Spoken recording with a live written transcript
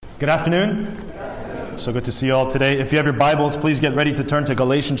Good afternoon. So good to see you all today. If you have your Bibles, please get ready to turn to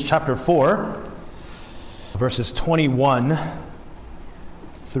Galatians chapter 4, verses 21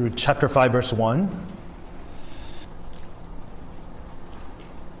 through chapter 5, verse 1.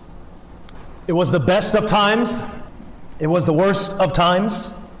 It was the best of times. It was the worst of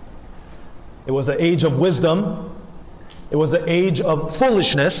times. It was the age of wisdom. It was the age of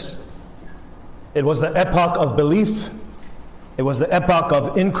foolishness. It was the epoch of belief. It was the epoch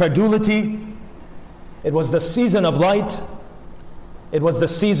of incredulity. It was the season of light. It was the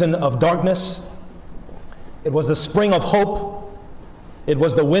season of darkness. It was the spring of hope. It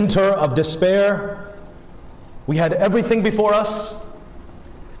was the winter of despair. We had everything before us.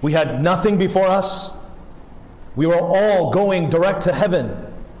 We had nothing before us. We were all going direct to heaven.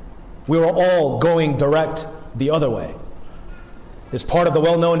 We were all going direct the other way. Is part of the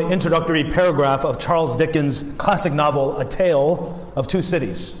well-known introductory paragraph of Charles Dickens' classic novel, A Tale of Two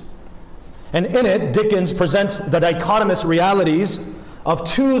Cities. And in it, Dickens presents the dichotomous realities of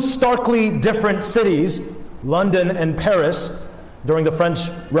two starkly different cities, London and Paris, during the French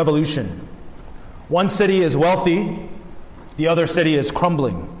Revolution. One city is wealthy, the other city is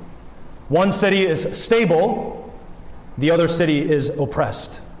crumbling. One city is stable, the other city is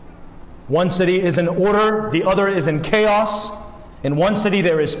oppressed. One city is in order, the other is in chaos. In one city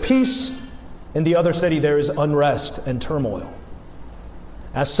there is peace, in the other city there is unrest and turmoil.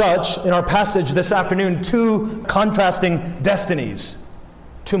 As such, in our passage this afternoon, two contrasting destinies,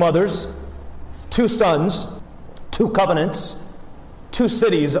 two mothers, two sons, two covenants, two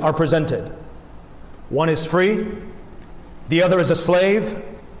cities are presented. One is free, the other is a slave.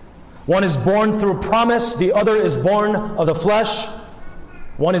 One is born through promise, the other is born of the flesh.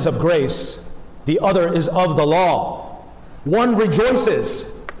 One is of grace, the other is of the law. One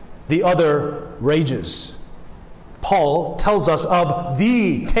rejoices, the other rages. Paul tells us of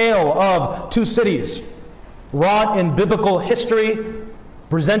the tale of two cities, wrought in biblical history,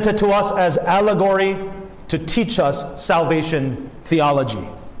 presented to us as allegory to teach us salvation theology.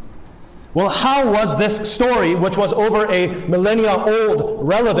 Well, how was this story, which was over a millennia old,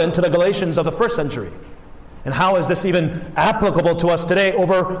 relevant to the Galatians of the first century? And how is this even applicable to us today,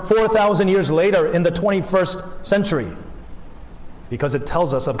 over 4,000 years later in the 21st century? Because it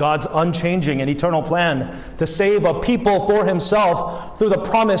tells us of God's unchanging and eternal plan to save a people for himself through the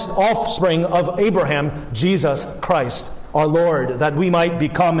promised offspring of Abraham, Jesus Christ, our Lord, that we might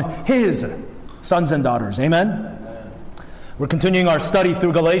become his sons and daughters. Amen? We're continuing our study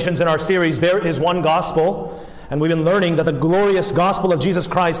through Galatians in our series, There is One Gospel. And we've been learning that the glorious gospel of Jesus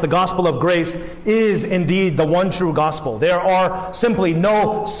Christ, the gospel of grace, is indeed the one true gospel. There are simply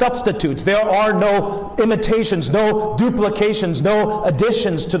no substitutes. There are no imitations, no duplications, no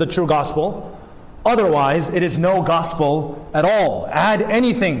additions to the true gospel. Otherwise, it is no gospel at all. Add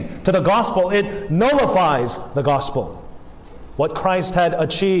anything to the gospel, it nullifies the gospel. What Christ had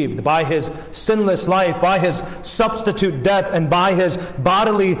achieved by his sinless life, by his substitute death, and by his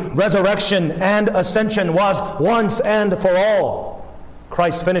bodily resurrection and ascension was once and for all.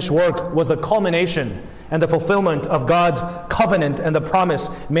 Christ's finished work was the culmination and the fulfillment of God's covenant and the promise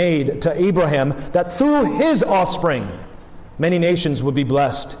made to Abraham that through his offspring, many nations would be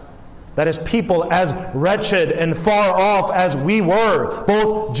blessed. That is, people as wretched and far off as we were,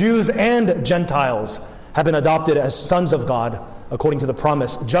 both Jews and Gentiles, have been adopted as sons of God according to the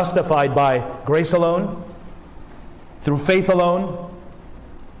promise, justified by grace alone, through faith alone,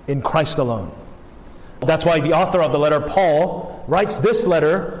 in Christ alone. That's why the author of the letter, Paul, writes this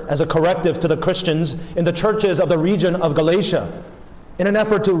letter as a corrective to the Christians in the churches of the region of Galatia in an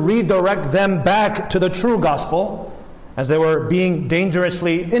effort to redirect them back to the true gospel, as they were being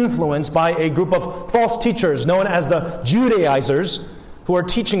dangerously influenced by a group of false teachers known as the Judaizers, who are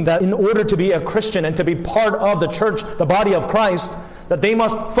teaching that in order to be a Christian and to be part of the church, the body of Christ, that they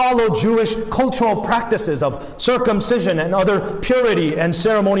must follow Jewish cultural practices of circumcision and other purity and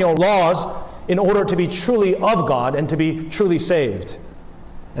ceremonial laws in order to be truly of God and to be truly saved.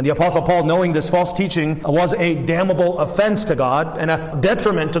 And the Apostle Paul, knowing this false teaching was a damnable offense to God and a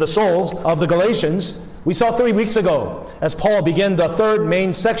detriment to the souls of the Galatians, we saw 3 weeks ago, as Paul began the third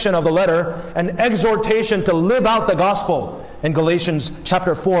main section of the letter, an exhortation to live out the gospel. In Galatians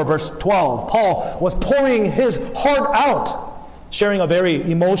chapter 4, verse 12, Paul was pouring his heart out, sharing a very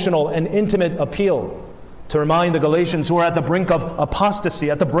emotional and intimate appeal to remind the Galatians who are at the brink of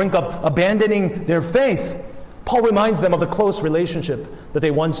apostasy, at the brink of abandoning their faith. Paul reminds them of the close relationship that they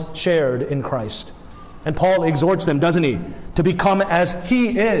once shared in Christ. And Paul exhorts them, doesn't he, to become as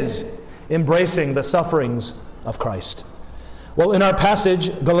he is, embracing the sufferings of Christ. Well, in our passage,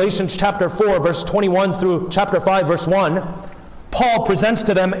 Galatians chapter 4, verse 21 through chapter 5, verse 1, Paul presents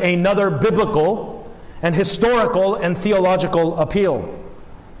to them another biblical and historical and theological appeal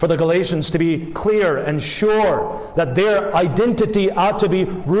for the Galatians to be clear and sure that their identity ought to be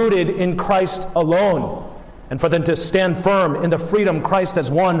rooted in Christ alone, and for them to stand firm in the freedom Christ has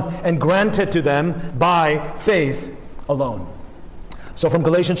won and granted to them by faith alone. So from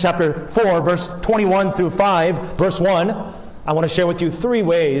Galatians chapter 4, verse 21 through 5, verse 1, I want to share with you 3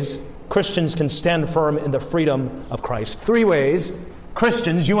 ways Christians can stand firm in the freedom of Christ. 3 ways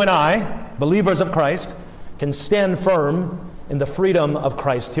Christians, you and I, believers of Christ, can stand firm in the freedom of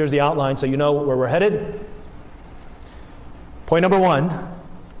Christ. Here's the outline so you know where we're headed. Point number 1,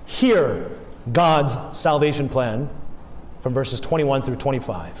 hear God's salvation plan from verses 21 through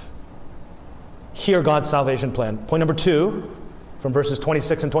 25. Hear God's salvation plan. Point number 2, from verses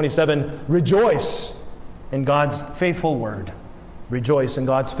 26 and 27, rejoice in God's faithful word. Rejoice in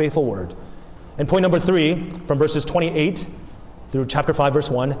God's faithful word. And point number 3, from verses 28 through chapter 5,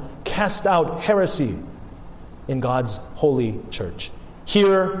 verse 1, cast out heresy in God's holy church.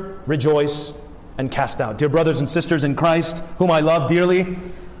 Hear, rejoice, and cast out. Dear brothers and sisters in Christ, whom I love dearly,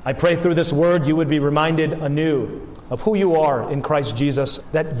 I pray through this word you would be reminded anew of who you are in Christ Jesus,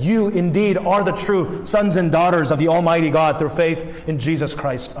 that you indeed are the true sons and daughters of the Almighty God through faith in Jesus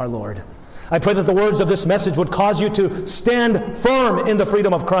Christ our Lord. I pray that the words of this message would cause you to stand firm in the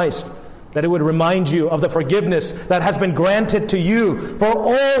freedom of Christ, that it would remind you of the forgiveness that has been granted to you for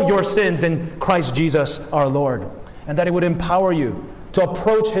all your sins in Christ Jesus our Lord, and that it would empower you to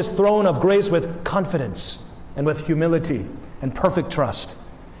approach His throne of grace with confidence and with humility and perfect trust,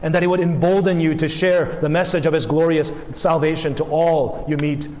 and that it would embolden you to share the message of His glorious salvation to all you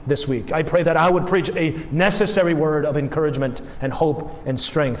meet this week. I pray that I would preach a necessary word of encouragement and hope and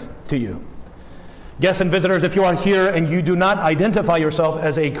strength to you. Guests and visitors, if you are here and you do not identify yourself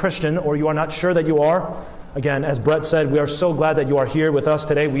as a Christian, or you are not sure that you are, again, as Brett said, we are so glad that you are here with us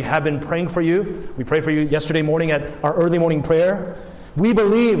today. We have been praying for you. We prayed for you yesterday morning at our early morning prayer. We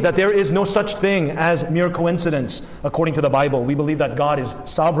believe that there is no such thing as mere coincidence according to the Bible. We believe that God is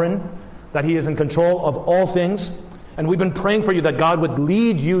sovereign, that He is in control of all things. And we've been praying for you that God would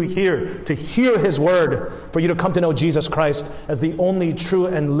lead you here to hear His word, for you to come to know Jesus Christ as the only true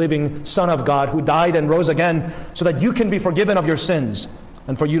and living Son of God who died and rose again so that you can be forgiven of your sins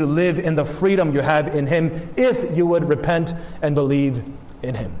and for you to live in the freedom you have in Him if you would repent and believe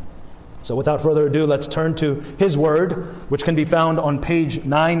in Him. So without further ado, let's turn to His word, which can be found on page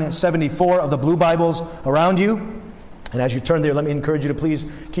 974 of the blue Bibles around you. And as you turn there, let me encourage you to please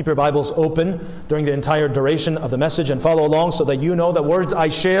keep your Bibles open during the entire duration of the message and follow along so that you know the words I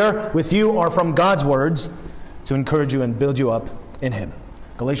share with you are from God's words to encourage you and build you up in Him.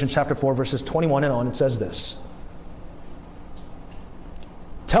 Galatians chapter 4, verses 21 and on, it says this.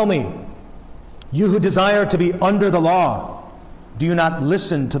 Tell me, you who desire to be under the law, do you not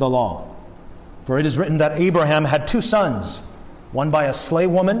listen to the law? For it is written that Abraham had 2 sons, one by a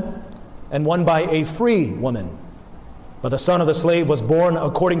slave woman and one by a free woman. But the son of the slave was born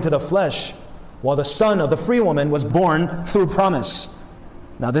according to the flesh, while the son of the free woman was born through promise.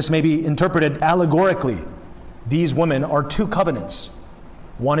 Now this may be interpreted allegorically. These women are 2 covenants.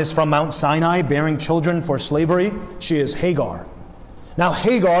 One is from Mount Sinai, bearing children for slavery. She is Hagar. Now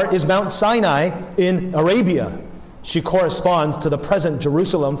Hagar is Mount Sinai in Arabia. She corresponds to the present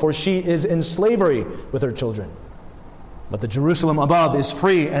Jerusalem, for she is in slavery with her children. But the Jerusalem above is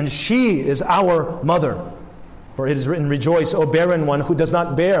free, and she is our mother. For it is written, rejoice, O barren one who does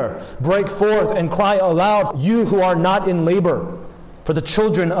not bear. Break forth and cry aloud, you who are not in labor. For the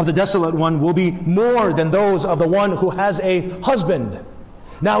children of the desolate one will be more than those of the one who has a husband.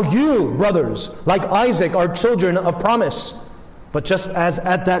 Now you, brothers, like Isaac, are children of promise. But just as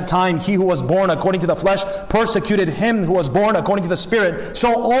at that time he who was born according to the flesh persecuted him who was born according to the Spirit,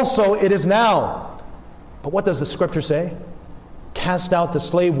 so also it is now. But what does the Scripture say? Cast out the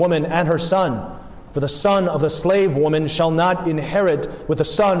slave woman and her son, for the son of the slave woman shall not inherit with the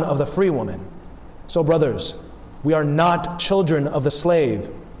son of the free woman. So, brothers, we are not children of the slave,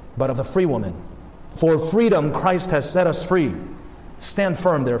 but of the free woman. For freedom Christ has set us free. Stand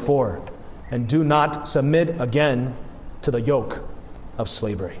firm, therefore, and do not submit again to the yoke of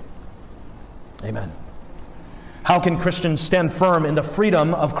slavery. Amen. How can Christians stand firm in the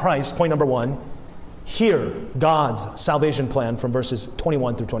freedom of Christ? Point number 1, hear God's salvation plan from verses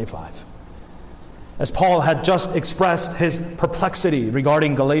 21 through 25. As Paul had just expressed his perplexity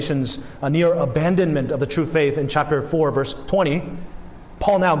regarding Galatians' near abandonment of the true faith in chapter 4, verse 20,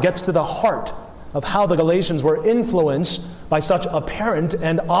 Paul now gets to the heart of how the Galatians were influenced by such apparent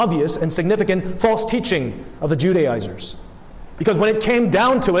and obvious and significant false teaching of the Judaizers. Because when it came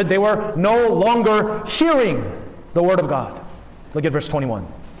down to it, they were no longer hearing the Word of God. Look at verse 21.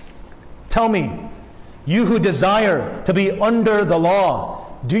 Tell me, you who desire to be under the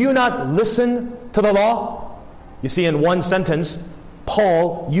law, do you not listen to the law? You see, in one sentence,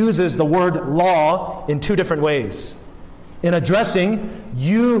 Paul uses the word law in two different ways. In addressing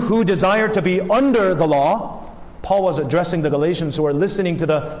you who desire to be under the law, Paul was addressing the Galatians who were listening to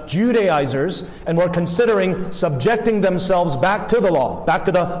the Judaizers and were considering subjecting themselves back to the law, back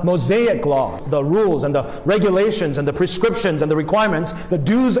to the Mosaic law, the rules and the regulations and the prescriptions and the requirements, the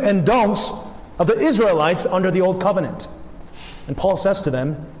do's and don'ts of the Israelites under the Old Covenant. And Paul says to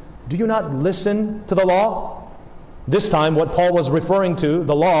them, do you not listen to the law? This time what Paul was referring to,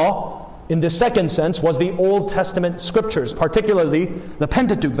 the law, in the second sense, was the Old Testament scriptures, particularly the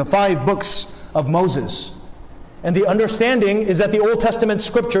Pentateuch, the 5 books of Moses. And the understanding is that the Old Testament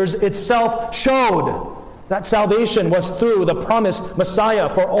scriptures itself showed that salvation was through the promised Messiah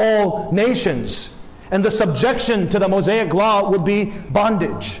for all nations. And the subjection to the Mosaic law would be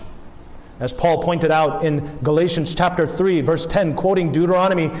bondage. As Paul pointed out in Galatians chapter 3, verse 10, quoting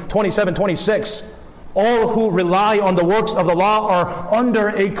Deuteronomy 27:26, all who rely on the works of the law are under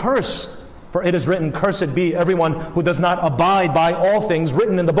a curse. For it is written, cursed be everyone who does not abide by all things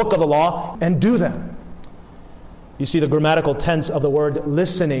written in the book of the law and do them. You see, the grammatical tense of the word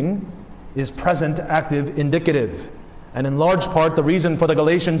listening is present, active, indicative. And in large part, the reason for the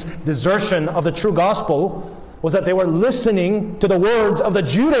Galatians' desertion of the true gospel was that they were listening to the words of the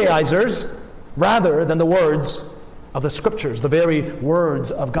Judaizers rather than the words of the scriptures, the very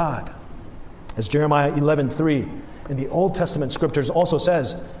words of God. As Jeremiah 11:3 in the Old Testament scriptures also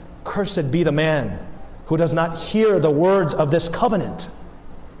says, cursed be the man who does not hear the words of this covenant.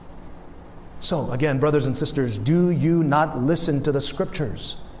 So, again, brothers and sisters, do you not listen to the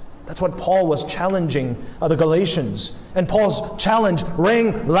scriptures? That's what Paul was challenging the Galatians. And Paul's challenge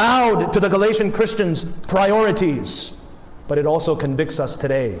rang loud to the Galatian Christians' priorities. But it also convicts us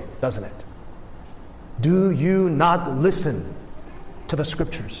today, doesn't it? Do you not listen to the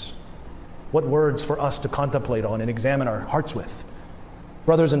scriptures? What words for us to contemplate on and examine our hearts with.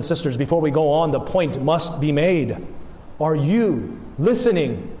 Brothers and sisters, before we go on, the point must be made. Are you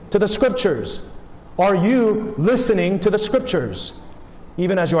listening to the scriptures? Are you listening to the scriptures?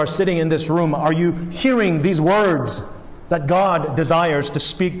 Even as you are sitting in this room, are you hearing these words that God desires to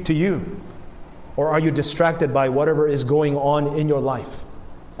speak to you? Or are you distracted by whatever is going on in your life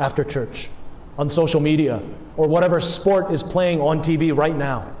after church, on social media, or whatever sport is playing on TV right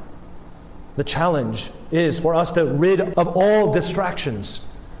now? The challenge is for us to rid of all distractions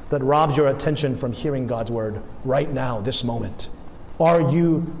that robs your attention from hearing God's word right now, this moment. Are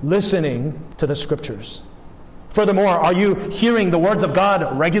you listening to the scriptures? Furthermore, are you hearing the words of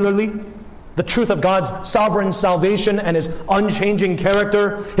God regularly? The truth of God's sovereign salvation and His unchanging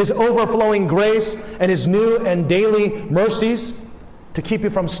character, His overflowing grace, and His new and daily mercies to keep you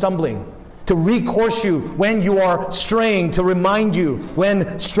from stumbling, to recourse you when you are straying, to remind you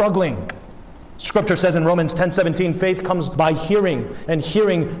when struggling. Scripture says in Romans 10:17, faith comes by hearing, and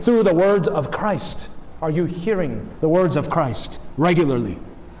hearing through the words of Christ. Are you hearing the words of Christ regularly?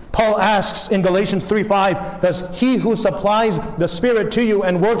 Paul asks in Galatians 3:5, does He who supplies the Spirit to you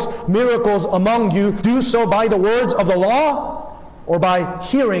and works miracles among you do so by the words of the law or by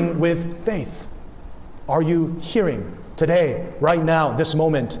hearing with faith? Are you hearing today, right now, this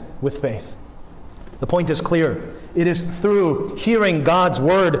moment, with faith? The point is clear. It is through hearing God's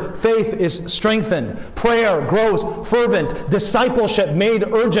word, faith is strengthened, prayer grows fervent, discipleship made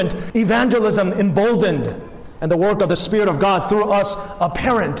urgent, evangelism emboldened, and the work of the Spirit of God through us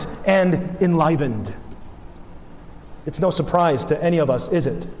apparent and enlivened. It's no surprise to any of us, is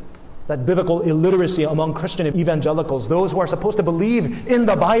it, that biblical illiteracy among Christian evangelicals, those who are supposed to believe in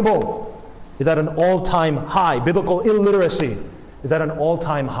the Bible, is at an all-time high. Biblical illiteracy is at an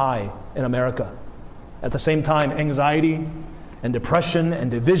all-time high in America. At the same time, anxiety and depression and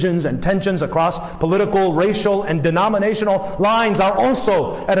divisions and tensions across political, racial, and denominational lines are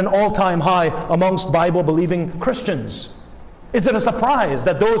also at an all-time high amongst Bible-believing Christians. Is it a surprise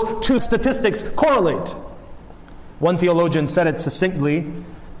that those two statistics correlate? One theologian said it succinctly,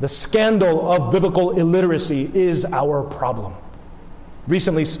 the scandal of biblical illiteracy is our problem.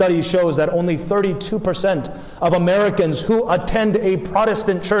 Recently, study shows that only 32% of Americans who attend a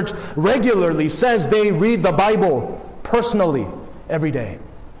Protestant church regularly says they read the Bible personally every day.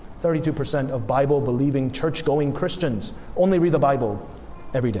 32% of Bible-believing, church-going Christians only read the Bible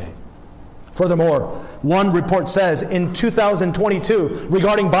every day. Furthermore, one report says in 2022,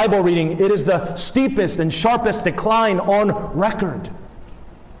 regarding Bible reading, it is the steepest and sharpest decline on record.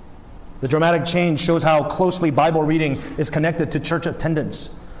 The dramatic change shows how closely Bible reading is connected to church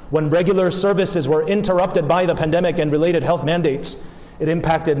attendance. When regular services were interrupted by the pandemic and related health mandates, it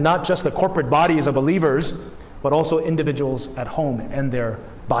impacted not just the corporate bodies of believers, but also individuals at home and their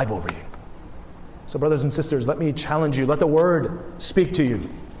Bible reading. So brothers and sisters, let me challenge you. Let the Word speak to you.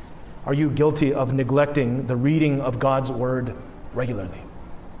 Are you guilty of neglecting the reading of God's Word regularly?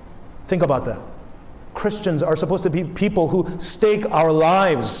 Think about that. Christians are supposed to be people who stake our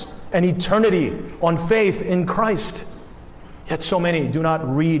lives and eternity on faith in Christ. Yet so many do not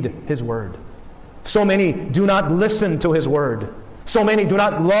read His Word. So many do not listen to His Word. So many do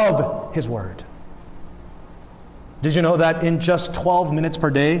not love His Word. Did you know that in just 12 minutes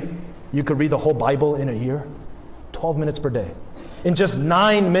per day, you could read the whole Bible in a year? 12 minutes per day. In just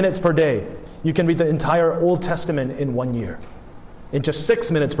 9 minutes per day, you can read the entire Old Testament in 1 year. In just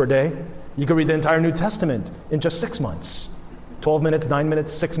 6 minutes per day, you can read the entire New Testament in just 6 months. 12 minutes, 9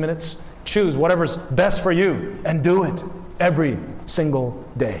 minutes, 6 minutes. Choose whatever's best for you and do it every single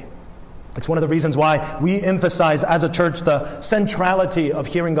day. It's one of the reasons why we emphasize as a church the centrality of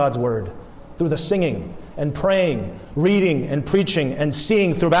hearing God's Word through the singing and praying, reading and preaching and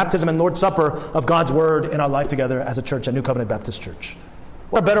seeing through baptism and Lord's Supper of God's Word in our life together as a church at New Covenant Baptist Church.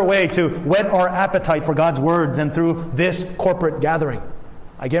 What a better way to whet our appetite for God's Word than through this corporate gathering.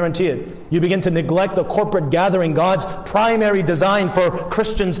 I guarantee it. You begin to neglect the corporate gathering, God's primary design for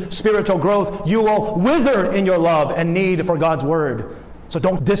Christians' spiritual growth, you will wither in your love and need for God's Word. So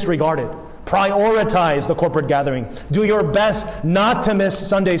don't disregard it. Prioritize the corporate gathering. Do your best not to miss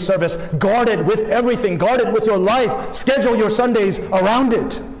Sunday service. Guard it with everything. Guard it with your life. Schedule your Sundays around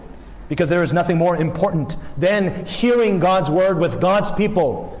it. Because there is nothing more important than hearing God's Word with God's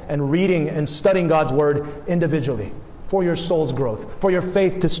people and reading and studying God's Word individually for your soul's growth, for your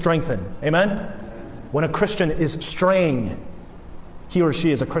faith to strengthen. Amen? When a Christian is straying, he or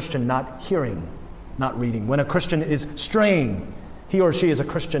she is a Christian not hearing, not reading. When a Christian is straying, he or she is a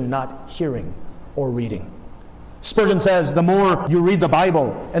Christian not hearing or reading. Spurgeon says, the more you read the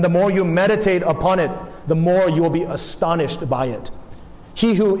Bible and the more you meditate upon it, the more you will be astonished by it.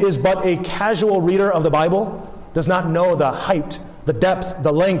 He who is but a casual reader of the Bible does not know the height, the depth,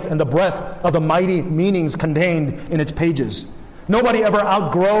 the length, and the breadth of the mighty meanings contained in its pages. Nobody ever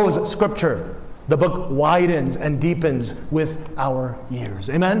outgrows Scripture. The book widens and deepens with our years.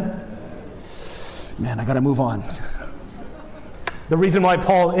 Amen? Man, I got to move on. The reason why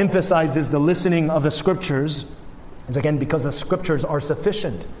Paul emphasizes the listening of the Scriptures is again because the Scriptures are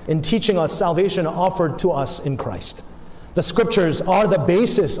sufficient in teaching us salvation offered to us in Christ. The Scriptures are the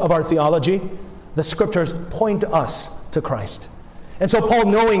basis of our theology. The Scriptures point us to Christ. And so Paul,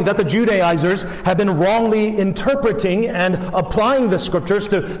 knowing that the Judaizers have been wrongly interpreting and applying the Scriptures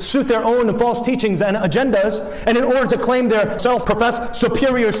to suit their own false teachings and agendas, and in order to claim their self-professed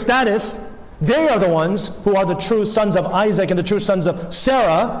superior status, they are the ones who are the true sons of Isaac and the true sons of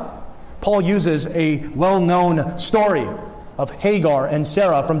Sarah. Paul uses a well-known story of Hagar and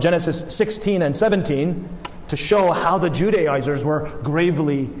Sarah from Genesis 16 and 17 to show how the Judaizers were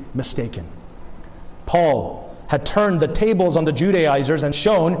gravely mistaken. Paul had turned the tables on the Judaizers and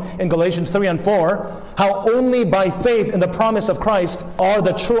shown in Galatians 3 and 4 how only by faith in the promise of Christ are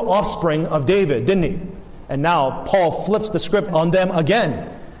the true offspring of David, didn't he? And now Paul flips the script on them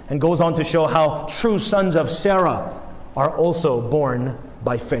again and goes on to show how true sons of Sarah are also born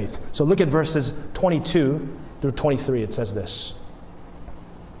by faith. So look at verses 22 through 23. It says this.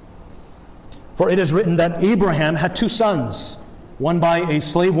 For it is written that Abraham had two sons, one by a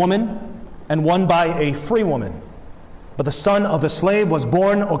slave woman and one by a free woman. But the son of the slave was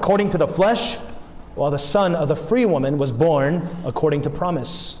born according to the flesh, while the son of the free woman was born according to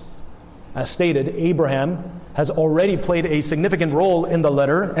promise. As stated, Abraham has already played a significant role in the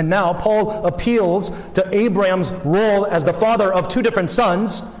letter, and now Paul appeals to Abraham's role as the father of two different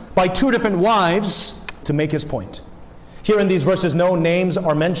sons by two different wives to make his point. Here in these verses, no names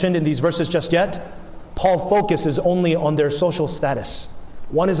are mentioned in these verses just yet. Paul focuses only on their social status.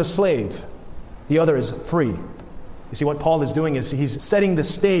 One is a slave, the other is free. You see, what Paul is doing is he's setting the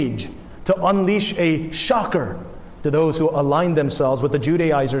stage to unleash a shocker to those who align themselves with the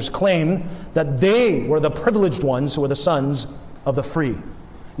Judaizers' claim that they were the privileged ones who were the sons of the free.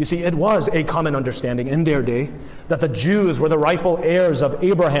 You see, it was a common understanding in their day that the Jews were the rightful heirs of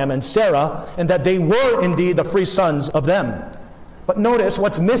Abraham and Sarah, and that they were indeed the free sons of them. But notice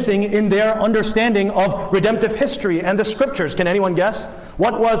what's missing in their understanding of redemptive history and the Scriptures. Can anyone guess?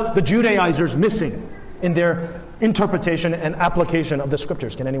 What was the Judaizers missing in their interpretation and application of the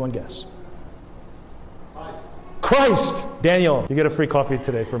Scriptures? Can anyone guess? Christ. Daniel, you get a free coffee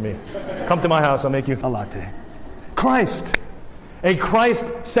today for me. Come to my house, I'll make you a latte. Christ. A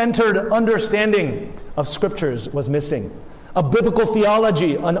Christ-centered understanding of Scriptures was missing. a biblical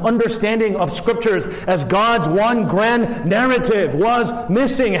theology, an understanding of Scriptures as God's one grand narrative was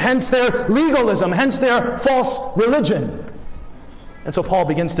missing, hence their legalism, hence their false religion. And so Paul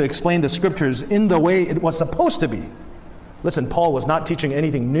begins to explain the Scriptures in the way it was supposed to be. Listen, Paul was not teaching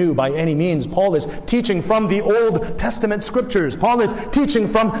anything new by any means. Paul is teaching from the Old Testament Scriptures. Paul is teaching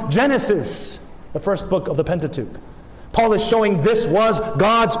from Genesis, the first book of the Pentateuch. Paul is showing this was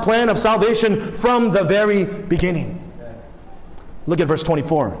God's plan of salvation from the very beginning. Look at verse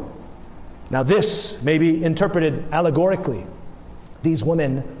 24. Now this may be interpreted allegorically. These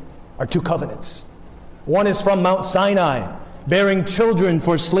women are two covenants. One is from Mount Sinai, bearing children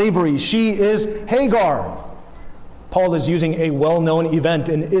for slavery. She is Hagar. Paul is using a well-known event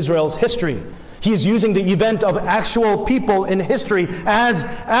in Israel's history. He is using the event of actual people in history as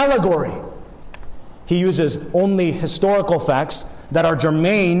allegory. He uses only historical facts that are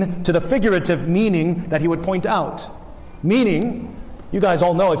germane to the figurative meaning that he would point out. Meaning, you guys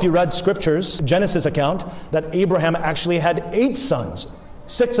all know, if you read Scriptures, Genesis account, that Abraham actually had 8 sons.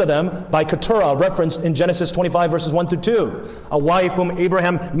 6 of them by Keturah, referenced in Genesis 25 verses 1 through 2. A wife whom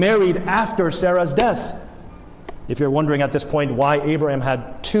Abraham married after Sarah's death. If you're wondering at this point why Abraham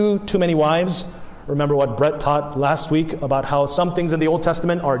had too many wives, remember what Brett taught last week about how some things in the Old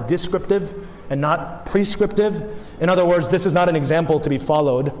Testament are descriptive and not prescriptive. In other words, this is not an example to be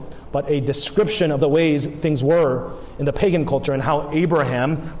followed, but a description of the ways things were in the pagan culture and how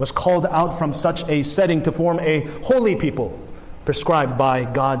Abraham was called out from such a setting to form a holy people prescribed by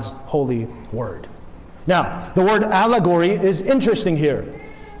God's holy word. Now, the word allegory is interesting here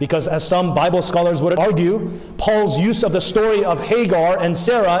because, as some Bible scholars would argue, Paul's use of the story of Hagar and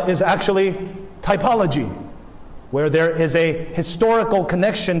Sarah is actually typology, where there is a historical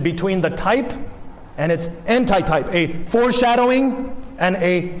connection between the type and its antitype, a foreshadowing and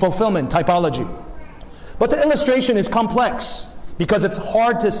a fulfillment typology. But the illustration is complex because it's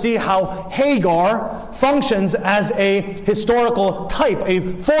hard to see how Hagar functions as a historical type,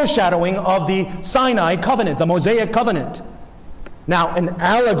 a foreshadowing of the Sinai covenant, the Mosaic covenant. Now, an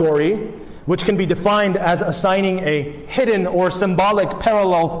allegory, which can be defined as assigning a hidden or symbolic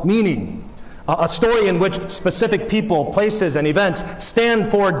parallel meaning, a story in which specific people, places, and events stand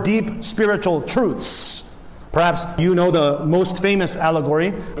for deep spiritual truths. Perhaps you know the most famous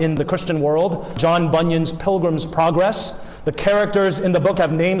allegory in the Christian world, John Bunyan's Pilgrim's Progress. The characters in the book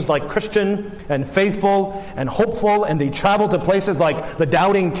have names like Christian and faithful and hopeful, and they travel to places like the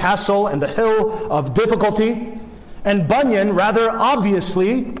Doubting Castle and the Hill of Difficulty. And Bunyan, rather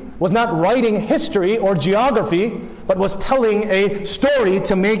obviously, was not writing history or geography, but was telling a story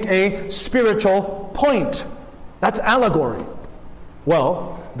to make a spiritual point. That's allegory.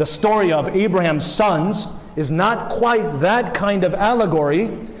 Well, the story of Abraham's sons is not quite that kind of allegory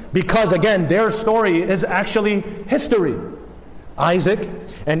because, again, their story is actually history. Isaac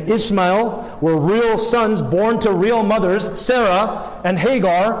and Ishmael were real sons born to real mothers, Sarah and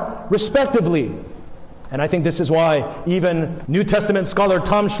Hagar, respectively. And I think this is why even New Testament scholar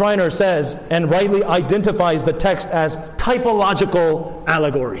Tom Schreiner says and rightly identifies the text as typological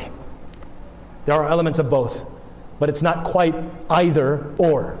allegory. There are elements of both, but it's not quite either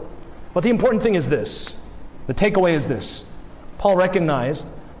or. But the important thing is this. The takeaway is this. Paul recognized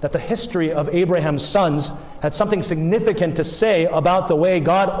that the history of Abraham's sons had something significant to say about the way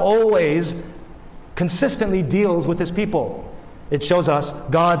God always consistently deals with his people. It shows us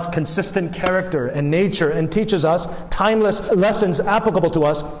God's consistent character and nature and teaches us timeless lessons applicable to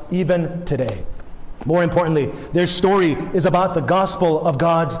us even today. More importantly, their story is about the gospel of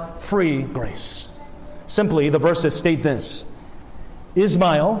God's free grace. Simply, the verses state this.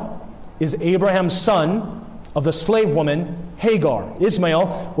 Ishmael is Abraham's son of the slave woman Hagar.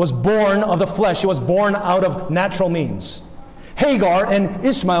 Ishmael was born of the flesh. He was born out of natural means. Hagar and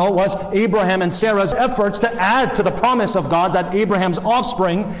Ishmael was Abraham and Sarah's efforts to add to the promise of God that Abraham's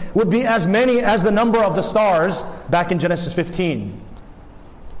offspring would be as many as the number of the stars back in Genesis 15.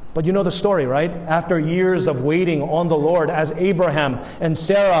 But you know the story, right? After years of waiting on the Lord, as Abraham and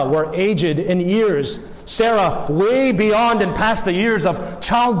Sarah were aged in years, Sarah way beyond and past the years of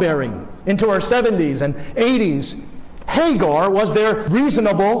childbearing, into her 70s and 80s, Hagar was their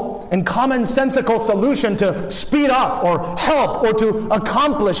reasonable and commonsensical solution to speed up or help or to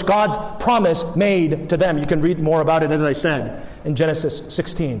accomplish God's promise made to them. You can read more about it, as I said, in Genesis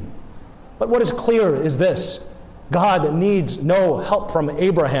 16. But what is clear is this. God needs no help from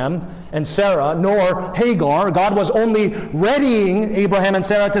Abraham and Sarah, nor Hagar. God was only readying Abraham and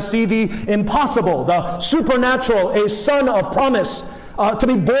Sarah to see the impossible, the supernatural, a son of promise, to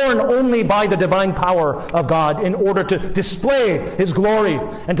be born only by the divine power of God in order to display His glory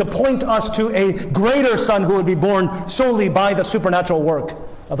and to point us to a greater Son who would be born solely by the supernatural work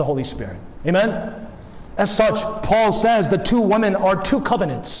of the Holy Spirit. Amen? As such, Paul says the two women are two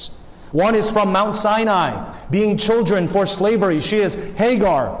covenants. One is from Mount Sinai, being children for slavery. She is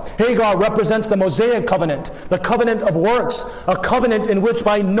Hagar. Hagar represents the Mosaic covenant, the covenant of works, a covenant in which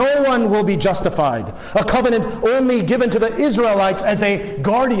by no one will be justified, a covenant only given to the Israelites as a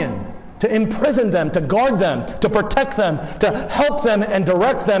guardian, to imprison them, to guard them, to protect them, to help them and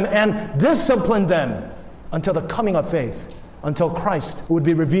direct them and discipline them until the coming of faith, until Christ would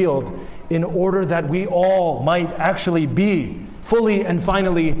be revealed, in order that we all might actually be fully and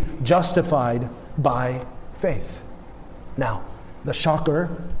finally justified by faith. Now, the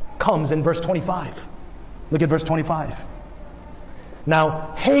shocker comes in verse 25. Look at verse 25.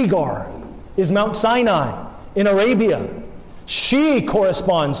 Now, Hagar is Mount Sinai in Arabia. She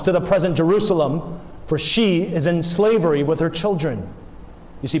corresponds to the present Jerusalem, for she is in slavery with her children.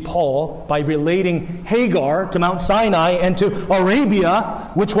 You see, Paul, by relating Hagar to Mount Sinai and to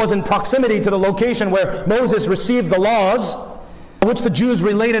Arabia, which was in proximity to the location where Moses received the laws, which the Jews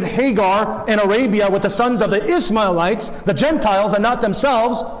related Hagar and Arabia with the sons of the Ishmaelites, the Gentiles, and not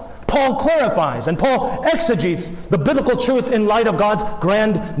themselves, Paul clarifies and Paul exegetes the biblical truth in light of God's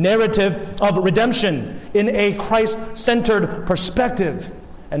grand narrative of redemption in a Christ-centered perspective,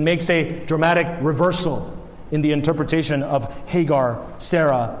 and makes a dramatic reversal in the interpretation of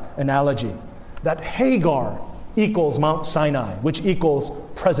Hagar-Sarah analogy. That Hagar equals Mount Sinai, which equals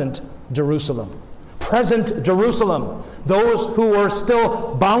present Jerusalem. Present Jerusalem, those who were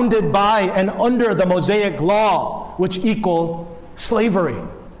still bounded by and under the Mosaic law, which equal slavery.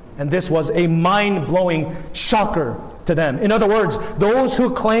 And this was a mind-blowing shocker to them. In other words, those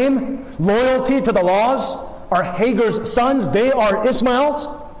who claim loyalty to the laws are Hagar's sons. They are Ishmael's,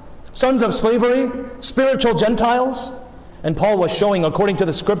 sons of slavery, spiritual Gentiles. And Paul was showing, according to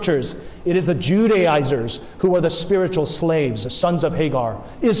the Scriptures, it is the Judaizers who are the spiritual slaves, the sons of Hagar,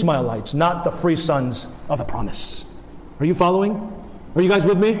 Ishmaelites, not the free sons of the promise. Are you following? Are you guys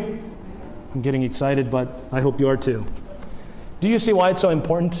with me? I'm getting excited, but I hope you are too. Do you see why it's so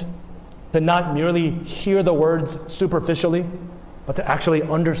important to not merely hear the words superficially, but to actually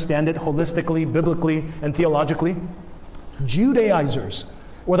understand it holistically, biblically, and theologically? Judaizers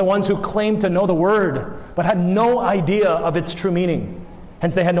were the ones who claimed to know the Word, but had no idea of its true meaning.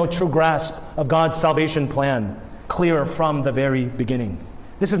 Hence, they had no true grasp of God's salvation plan, clear from the very beginning.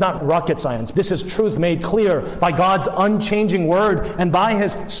 This is not rocket science. This is truth made clear by God's unchanging Word and by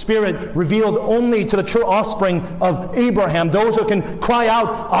His Spirit revealed only to the true offspring of Abraham, those who can cry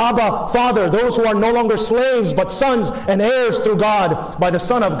out, Abba, Father, those who are no longer slaves, but sons and heirs through God by the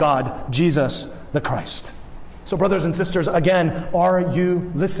Son of God, Jesus the Christ. So brothers and sisters, again, are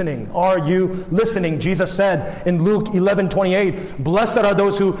you listening? Are you listening? Jesus said in Luke 11:28, blessed are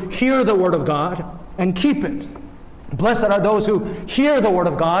those who hear the word of God and keep it. Blessed are those who hear the word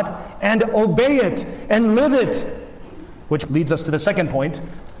of God and obey it and live it. Which leads us to the second point.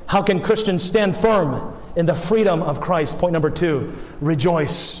 How can Christians stand firm in the freedom of Christ? Point number 2,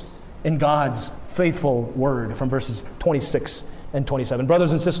 rejoice in God's faithful word, from verses 26 and 27.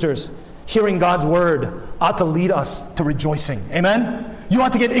 Brothers and sisters, hearing God's word ought to lead us to rejoicing. Amen? You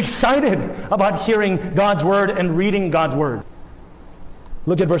ought to get excited about hearing God's word and reading God's word.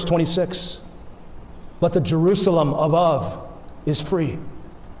 Look at verse 26. But the Jerusalem above is free,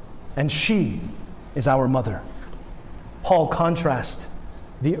 and she is our mother. Paul contrasts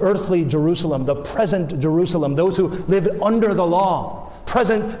the earthly Jerusalem, the present Jerusalem, those who lived under the law.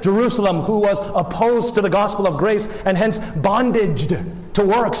 Present Jerusalem, who was opposed to the gospel of grace and hence bondaged to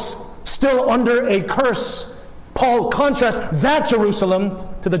works, still under a curse. Paul contrasts that Jerusalem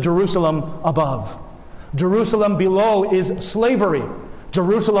to the Jerusalem above. Jerusalem below is slavery.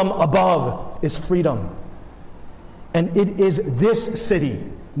 Jerusalem above is freedom. And it is this city,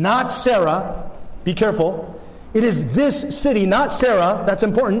 not Sarah, be careful. It is this city, not Sarah, that's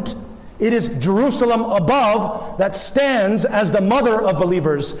important. It is Jerusalem above that stands as the mother of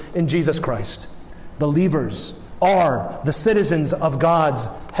believers in Jesus Christ. Believers are the citizens of God's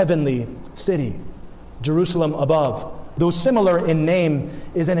heavenly city. Jerusalem above, though similar in name,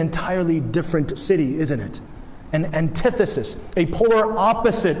 is an entirely different city, isn't it? An antithesis, a polar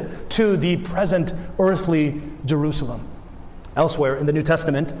opposite to the present earthly Jerusalem. Elsewhere in the New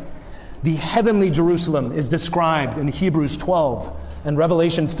Testament, the heavenly Jerusalem is described in Hebrews 12 and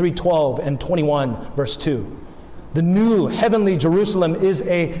Revelation 3:12 and 21, verse 2. The new heavenly Jerusalem is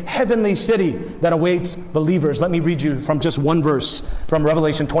a heavenly city that awaits believers. Let me read you from just one verse from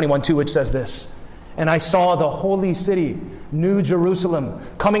Revelation 21:2, which says this. And I saw the holy city, New Jerusalem,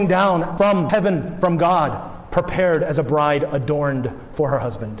 coming down from heaven from God, prepared as a bride adorned for her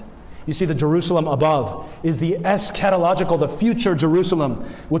husband. You see, the Jerusalem above is the eschatological, the future Jerusalem,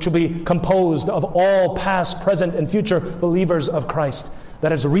 which will be composed of all past, present, and future believers of Christ,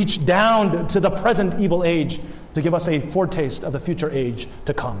 that has reached down to the present evil age to give us a foretaste of the future age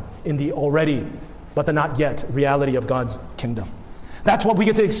to come in the already, but the not yet reality of God's kingdom. That's what we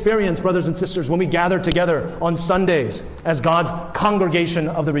get to experience, brothers and sisters, when we gather together on Sundays as God's congregation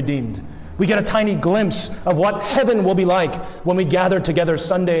of the redeemed. We get a tiny glimpse of what heaven will be like when we gather together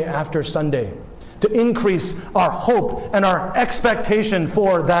Sunday after Sunday to increase our hope and our expectation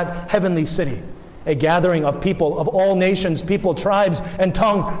for that heavenly city. A gathering of people of all nations, people, tribes, and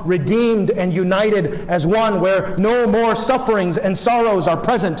tongue, redeemed and united as one, where no more sufferings and sorrows are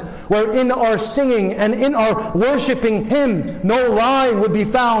present, where in our singing and in our worshiping Him, no lie would be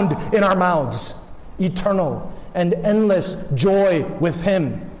found in our mouths. Eternal and endless joy with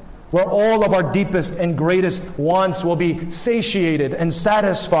Him, where all of our deepest and greatest wants will be satiated and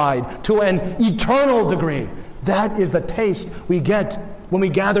satisfied to an eternal degree. That is the taste we get when we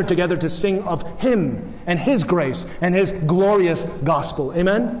gather together to sing of Him and His grace and His glorious gospel.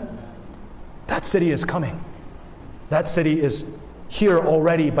 Amen? That city is coming. That city is here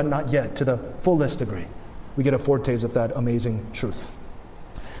already, but not yet to the fullest degree. We get a foretaste of that amazing truth.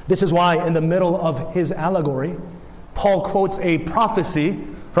 This is why in the middle of his allegory, Paul quotes a prophecy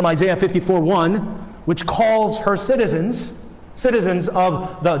from Isaiah 54:1, which calls her citizens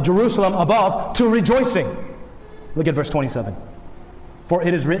of the Jerusalem above, to rejoicing. Look at verse 27. For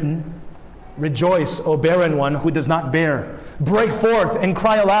it is written, "Rejoice, O barren one who does not bear. Break forth and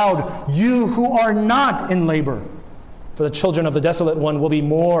cry aloud, you who are not in labor. For the children of the desolate one will be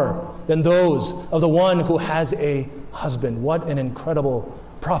more than those of the one who has a husband." What an incredible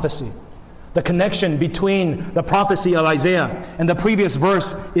prophecy. The connection between the prophecy of Isaiah and the previous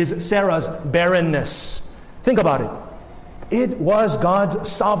verse is Sarah's barrenness. Think about it. It was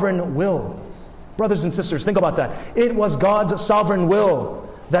God's sovereign will. Brothers and sisters, think about that. It was God's sovereign will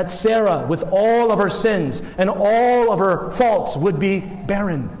that Sarah, with all of her sins and all of her faults, would be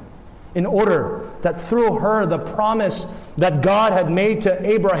barren, in order that through her the promise that God had made to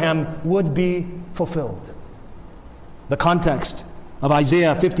Abraham would be fulfilled. The context of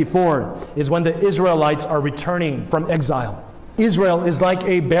Isaiah 54 is when the Israelites are returning from exile. Israel is like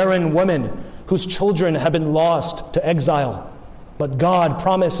a barren woman whose children have been lost to exile. But God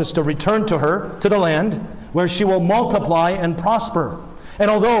promises to return to her, to the land, where she will multiply and prosper. And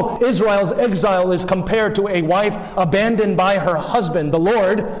although Israel's exile is compared to a wife abandoned by her husband, the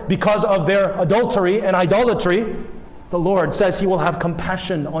Lord, because of their adultery and idolatry, the Lord says He will have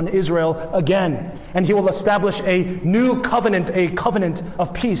compassion on Israel again. And He will establish a new covenant, a covenant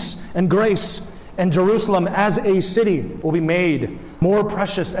of peace and grace. And Jerusalem as a city will be made more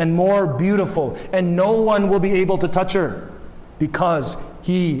precious and more beautiful. And no one will be able to touch her, because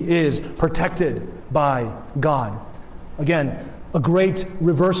He is protected by God. Again, a great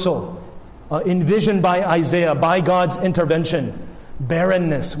reversal envisioned by Isaiah, by God's intervention.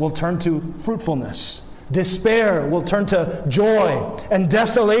 Barrenness will turn to fruitfulness. Despair will turn to joy. And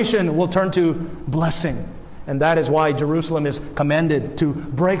desolation will turn to blessing. And that is why Jerusalem is commanded to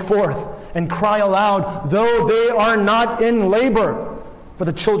break forth and cry aloud, though they are not in labor. For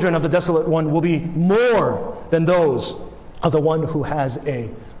the children of the desolate one will be more than those of the one who has a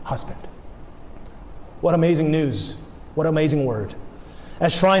husband. What amazing news. What amazing word.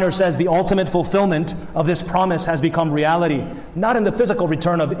 As Schreiner says, the ultimate fulfillment of this promise has become reality, not in the physical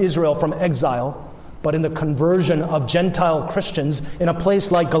return of Israel from exile, but in the conversion of Gentile Christians in a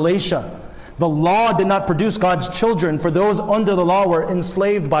place like Galatia. The law did not produce God's children, for those under the law were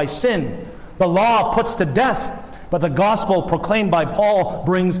enslaved by sin. The law puts to death, but the gospel proclaimed by Paul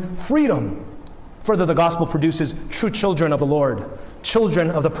brings freedom. Further, the gospel produces true children of the Lord, children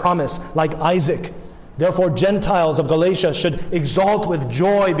of the promise, like Isaac. Therefore, Gentiles of Galatia should exult with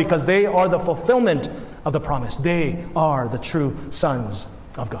joy, because they are the fulfillment of the promise. They are the true sons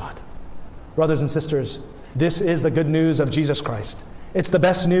of God. Brothers and sisters, this is the good news of Jesus Christ. It's the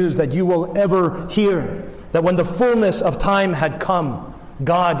best news that you will ever hear, that when the fullness of time had come,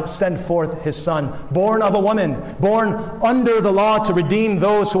 God sent forth His Son, born of a woman, born under the law, to redeem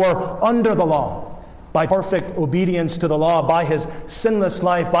those who are under the law. By perfect obedience to the law, by His sinless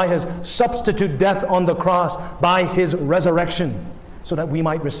life, by His substitute death on the cross, by His resurrection, so that we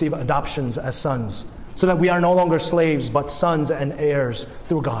might receive adoptions as sons, so that we are no longer slaves, but sons and heirs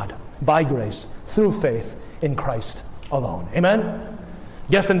through God, by grace, through faith in Christ alone. Amen?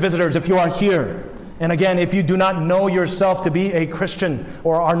 Guests and visitors, if you are here, and again, if you do not know yourself to be a Christian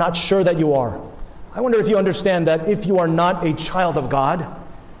or are not sure that you are, I wonder if you understand that if you are not a child of God,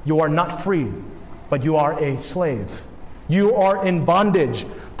 you are not free, but you are a slave. You are in bondage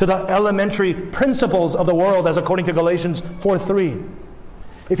to the elementary principles of the world, as according to Galatians 4:3.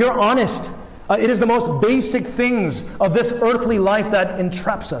 If you're honest, it is the most basic things of this earthly life that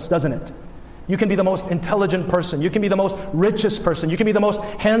entraps us, doesn't it? You can be the most intelligent person. You can be the most richest person. You can be the most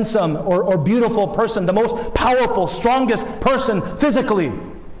handsome or beautiful person, the most powerful, strongest person physically.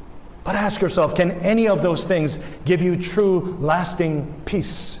 But ask yourself, can any of those things give you true lasting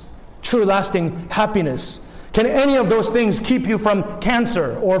peace, true lasting happiness? Can any of those things keep you from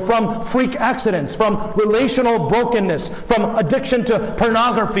cancer or from freak accidents, from relational brokenness, from addiction to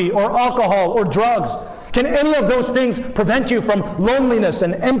pornography or alcohol or drugs? Can any of those things prevent you from loneliness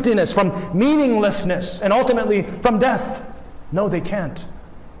and emptiness, from meaninglessness, and ultimately from death? No, they can't.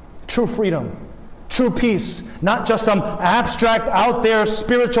 True freedom, true peace, not just some abstract, out there,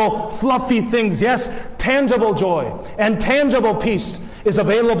 spiritual, fluffy things. Yes, tangible joy and tangible peace is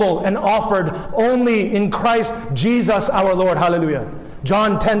available and offered only in Christ Jesus our Lord. Hallelujah.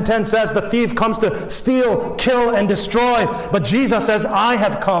 John 10:10 says, the thief comes to steal, kill, and destroy. But Jesus says, I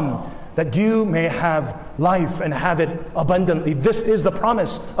have come that you may have life and have it abundantly. This is the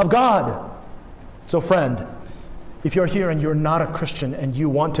promise of God. So friend, if you're here and you're not a Christian and you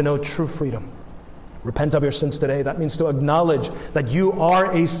want to know true freedom, repent of your sins today. That means to acknowledge that you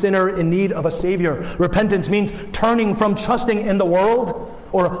are a sinner in need of a Savior. Repentance means turning from trusting in the world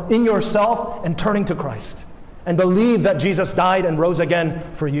or in yourself and turning to Christ. And believe that Jesus died and rose again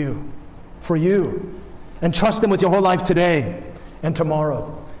for you. For you. And trust Him with your whole life today and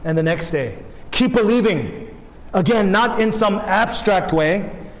tomorrow and the next day. Keep believing. Again, not in some abstract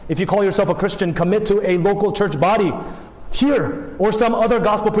way. If you call yourself a Christian, commit to a local church body here or some other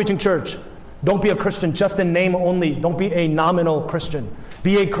gospel preaching church. Don't be a Christian just in name only. Don't be a nominal Christian.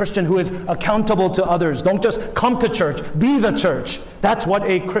 Be a Christian who is accountable to others. Don't just come to church. Be the church. That's what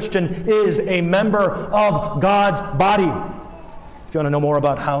a Christian is, a member of God's body. If you want to know more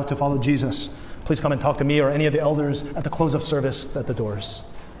about how to follow Jesus, please come and talk to me or any of the elders at the close of service at the doors.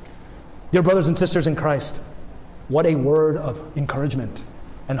 Dear brothers and sisters in Christ, what a word of encouragement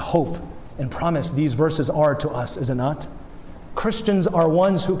and hope and promise these verses are to us, is it not? Christians are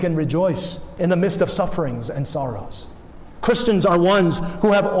ones who can rejoice in the midst of sufferings and sorrows. Christians are ones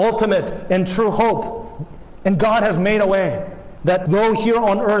who have ultimate and true hope. And God has made a way that though here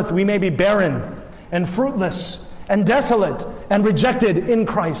on earth we may be barren and fruitless and desolate and rejected, in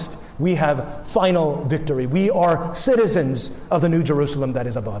Christ we have final victory. We are citizens of the New Jerusalem that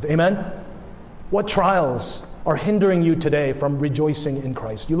is above. Amen? What trials are hindering you today from rejoicing in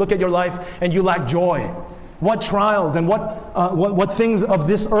Christ? You look at your life and you lack joy. What trials and what things of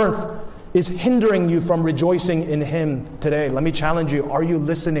this earth is hindering you from rejoicing in Him today? Let me challenge you. Are you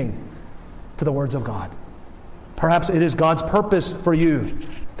listening to the words of God? Perhaps it is God's purpose for you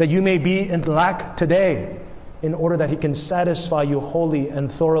that you may be in lack today in order that He can satisfy you wholly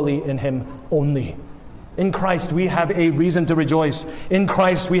and thoroughly in Him only. In Christ we have a reason to rejoice. In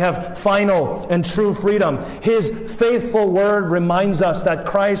Christ we have final and true freedom. His faithful word reminds us that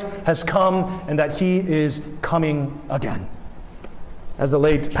Christ has come and that He is coming again. As the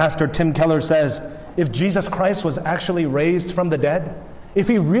late Pastor Tim Keller says, if Jesus Christ was actually raised from the dead, if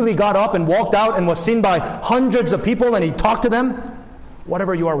He really got up and walked out and was seen by hundreds of people and He talked to them,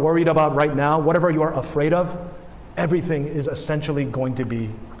 whatever you are worried about right now, whatever you are afraid of, everything is essentially going to be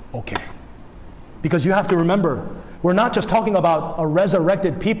okay. Because you have to remember, we're not just talking about a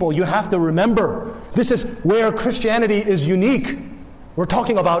resurrected people. You have to remember, this is where Christianity is unique. We're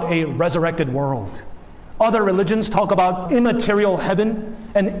talking about a resurrected world. Other religions talk about immaterial heaven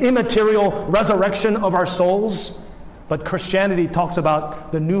and immaterial resurrection of our souls. But Christianity talks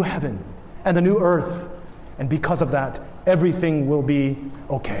about the new heaven and the new earth. And because of that, everything will be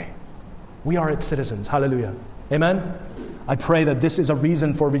okay. We are its citizens. Hallelujah. Amen? I pray that this is a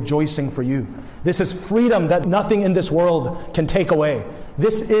reason for rejoicing for you. This is freedom that nothing in this world can take away.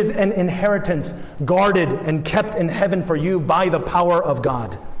 This is an inheritance guarded and kept in heaven for you by the power of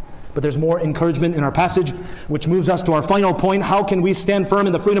God. But there's more encouragement in our passage, which moves us to our final point. How can we stand firm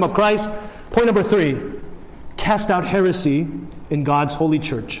in the freedom of Christ? Point number 3, cast out heresy in God's holy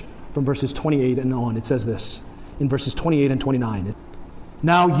church. From verses 28 and on, it says this, in verses 28 and 29.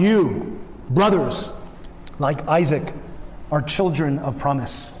 Now you, brothers, like Isaac, are children of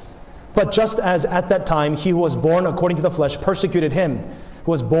promise. But just as at that time he who was born according to the flesh persecuted him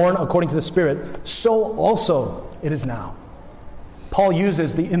who was born according to the Spirit, so also it is now. Paul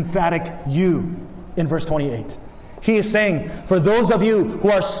uses the emphatic you in verse 28. He is saying, for those of you who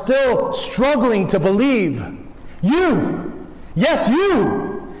are still struggling to believe, you, yes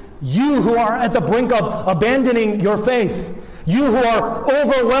you, You who are at the brink of abandoning your faith. You who are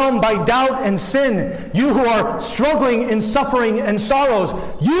overwhelmed by doubt and sin. You who are struggling in suffering and sorrows.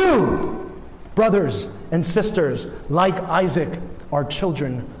 You, brothers and sisters, like Isaac, are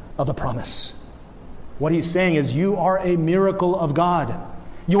children of the promise. What he's saying is you are a miracle of God.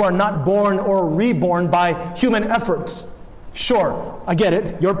 You are not born or reborn by human efforts. Sure, I get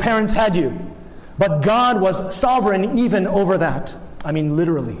it. Your parents had you. But God was sovereign even over that. I mean,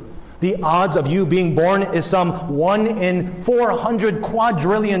 literally. The odds of you being born is some 1 in 400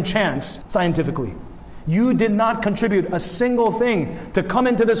 quadrillion chance, scientifically. You did not contribute a single thing to come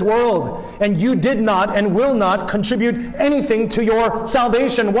into this world. And you did not and will not contribute anything to your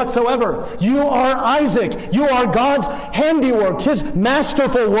salvation whatsoever. You are Isaac. You are God's handiwork, His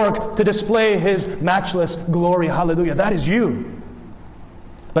masterful work to display His matchless glory. Hallelujah. That is you.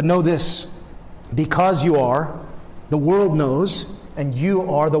 But know this, because you are, the world knows, and you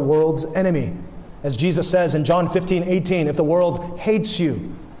are the world's enemy. As Jesus says in John 15:18, if the world hates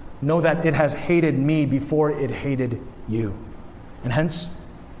you, know that it has hated me before it hated you. And hence,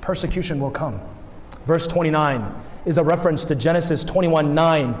 persecution will come. Verse 29 is a reference to Genesis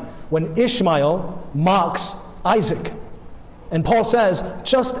 21:9, when Ishmael mocks Isaac. And Paul says,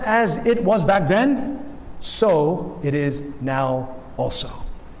 just as it was back then, so it is now also.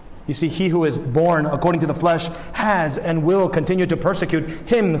 You see, he who is born according to the flesh has and will continue to persecute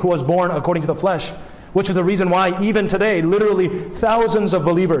him who was born according to the flesh, which is the reason why even today, literally thousands of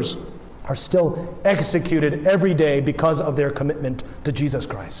believers are still executed every day because of their commitment to Jesus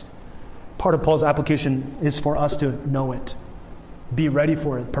Christ. Part of Paul's application is for us to know it, be ready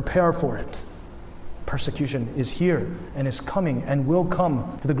for it, prepare for it. Persecution is here and is coming and will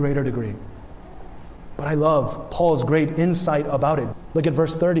come to the greater degree. But I love Paul's great insight about it. Look at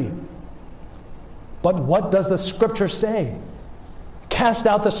verse 30. But what does the scripture say? Cast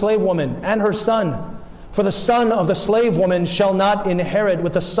out the slave woman and her son, for the son of the slave woman shall not inherit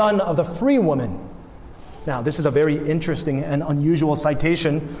with the son of the free woman. Now, this is a very interesting and unusual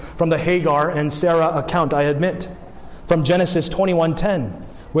citation from the Hagar and Sarah account, I admit, from Genesis 21:10,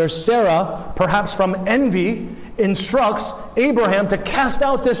 where Sarah, perhaps from envy, instructs Abraham to cast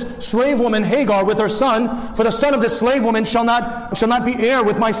out this slave woman Hagar with her son, for the son of this slave woman shall not be heir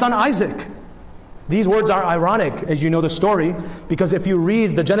with my son Isaac. These words are ironic, as you know the story, because if you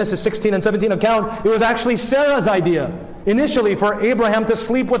read the Genesis 16 and 17 account, it was actually Sarah's idea, initially, for Abraham to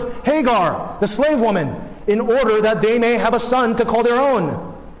sleep with Hagar, the slave woman, in order that they may have a son to call their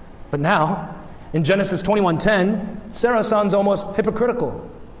own. But now, in Genesis 21:10, Sarah sounds almost hypocritical,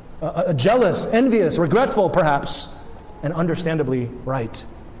 jealous, envious, regretful perhaps, and understandably right.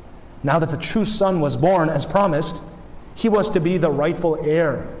 Now that the true son was born as promised, he was to be the rightful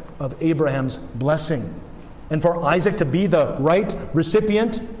heir of Abraham's blessing. And for Isaac to be the right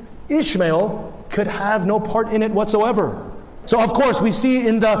recipient, Ishmael could have no part in it whatsoever. So of course we see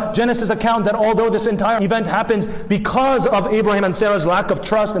in the Genesis account that although this entire event happens because of Abraham and Sarah's lack of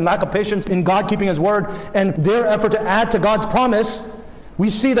trust and lack of patience in God keeping His word and their effort to add to God's promise, we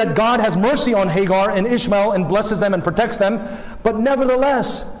see that God has mercy on Hagar and Ishmael and blesses them and protects them. But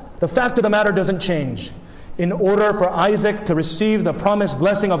nevertheless, the fact of the matter doesn't change. In order for Isaac to receive the promised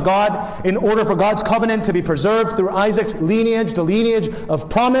blessing of God, in order for God's covenant to be preserved through Isaac's lineage, the lineage of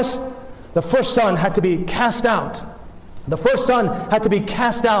promise, the first son had to be cast out. The first son had to be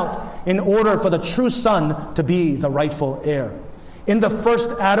cast out in order for the true son to be the rightful heir. In the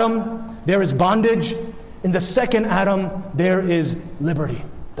first Adam, there is bondage. In the second Adam, there is liberty.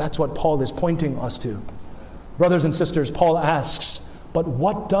 That's what Paul is pointing us to. Brothers and sisters, Paul asks, but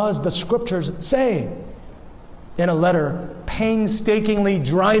what does the scriptures say? In a letter painstakingly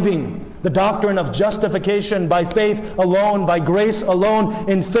driving the doctrine of justification by faith alone, by grace alone,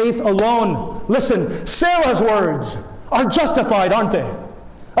 in faith alone. Listen, Sarah's words are justified, aren't they?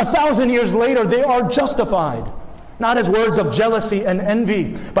 1,000 years later, they are justified. Not as words of jealousy and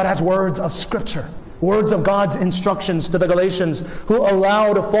envy, but as words of Scripture. Words of God's instructions to the Galatians who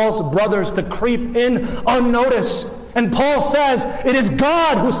allowed false brothers to creep in unnoticed. And Paul says, it is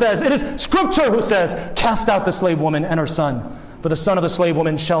God who says, it is Scripture who says, cast out the slave woman and her son, for the son of the slave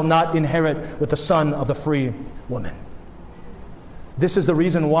woman shall not inherit with the son of the free woman. This is the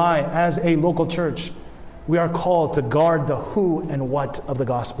reason why, as a local church, we are called to guard the who and what of the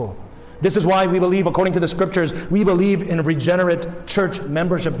gospel. This is why we believe, according to the Scriptures, we believe in regenerate church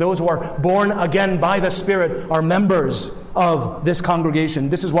membership. Those who are born again by the Spirit are members of this congregation.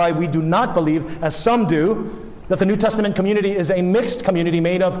 This is why we do not believe, as some do, that the New Testament community is a mixed community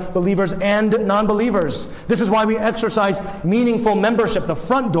made of believers and non-believers. This is why we exercise meaningful membership, the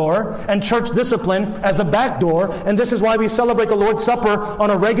front door, and church discipline as the back door. And this is why we celebrate the Lord's Supper on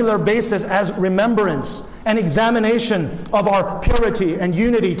a regular basis as remembrance and examination of our purity and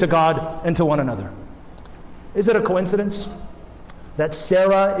unity to God and to one another. Is it a coincidence that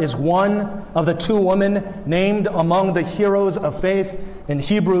Sarah is one of the two women named among the heroes of faith in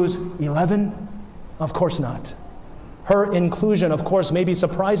Hebrews 11? Of course not. Her inclusion, of course, may be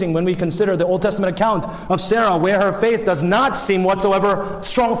surprising when we consider the Old Testament account of Sarah, where her faith does not seem whatsoever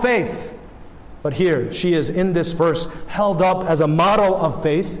strong faith. But here, she is in this verse held up as a model of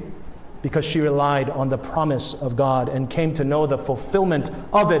faith because she relied on the promise of God and came to know the fulfillment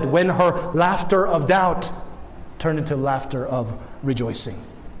of it when her laughter of doubt turned into laughter of rejoicing.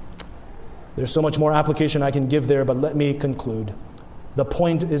 There's so much more application I can give there, but let me conclude. The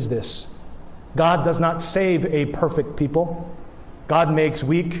point is this: God does not save a perfect people. God makes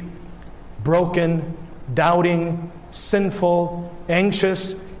weak, broken, doubting, sinful,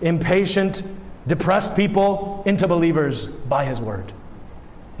 anxious, impatient, depressed people into believers by His word.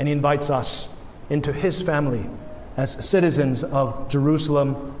 And He invites us into His family as citizens of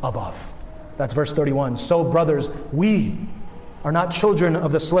Jerusalem above. That's verse 31. So, brothers, we are not children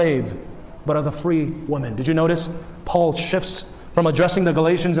of the slave, but of the free woman. Did you notice? Paul shifts from addressing the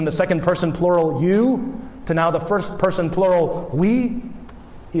Galatians in the second person plural, you, to now the first person plural, we.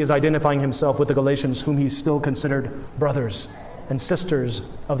 He is identifying himself with the Galatians, whom he still considered brothers and sisters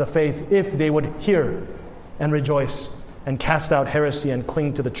of the faith, if they would hear and rejoice and cast out heresy and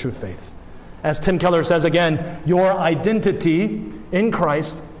cling to the true faith. As Tim Keller says again, your identity in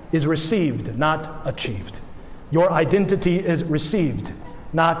Christ is received, not achieved. Your identity is received,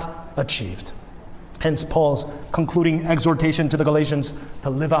 not achieved. Hence Paul's concluding exhortation to the Galatians to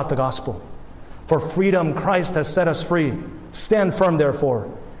live out the gospel. For freedom Christ has set us free. Stand firm, therefore,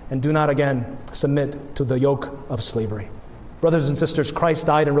 and do not again submit to the yoke of slavery. Brothers and sisters, Christ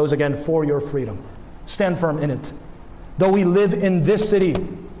died and rose again for your freedom. Stand firm in it. Though we live in this city,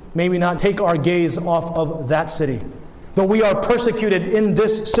 may we not take our gaze off of that city. Though we are persecuted in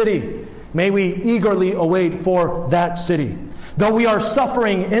this city, may we eagerly await for that city. Though we are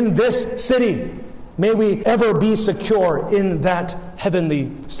suffering in this city, may we ever be secure in that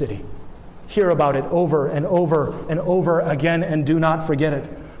heavenly city. Hear about it over and over and over again, and do not forget it.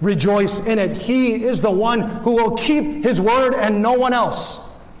 Rejoice in it. He is the one who will keep His word and no one else.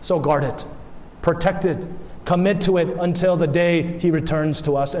 So guard it, protect it, commit to it until the day He returns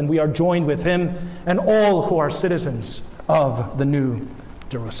to us and we are joined with Him and all who are citizens of the New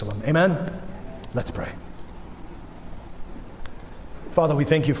Jerusalem. Amen? Let's pray. Father, we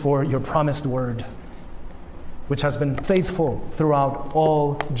thank You for Your promised word, which has been faithful throughout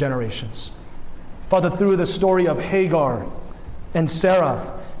all generations. Father, through the story of Hagar and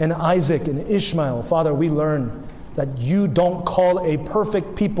Sarah and Isaac and Ishmael, Father, we learn that You don't call a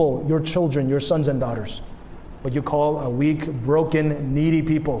perfect people Your children, Your sons and daughters, but You call a weak, broken, needy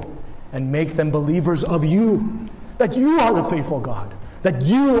people and make them believers of You, that You are the faithful God, that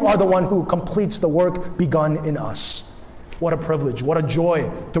You are the one who completes the work begun in us. What a privilege, what a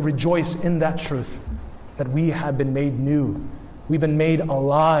joy to rejoice in that truth, that we have been made new. We've been made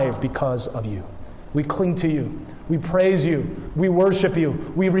alive because of You. We cling to You. We praise You. We worship You.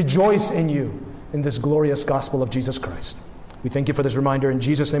 We rejoice in You in this glorious gospel of Jesus Christ. We thank You for this reminder. In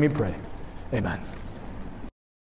Jesus' name we pray. Amen.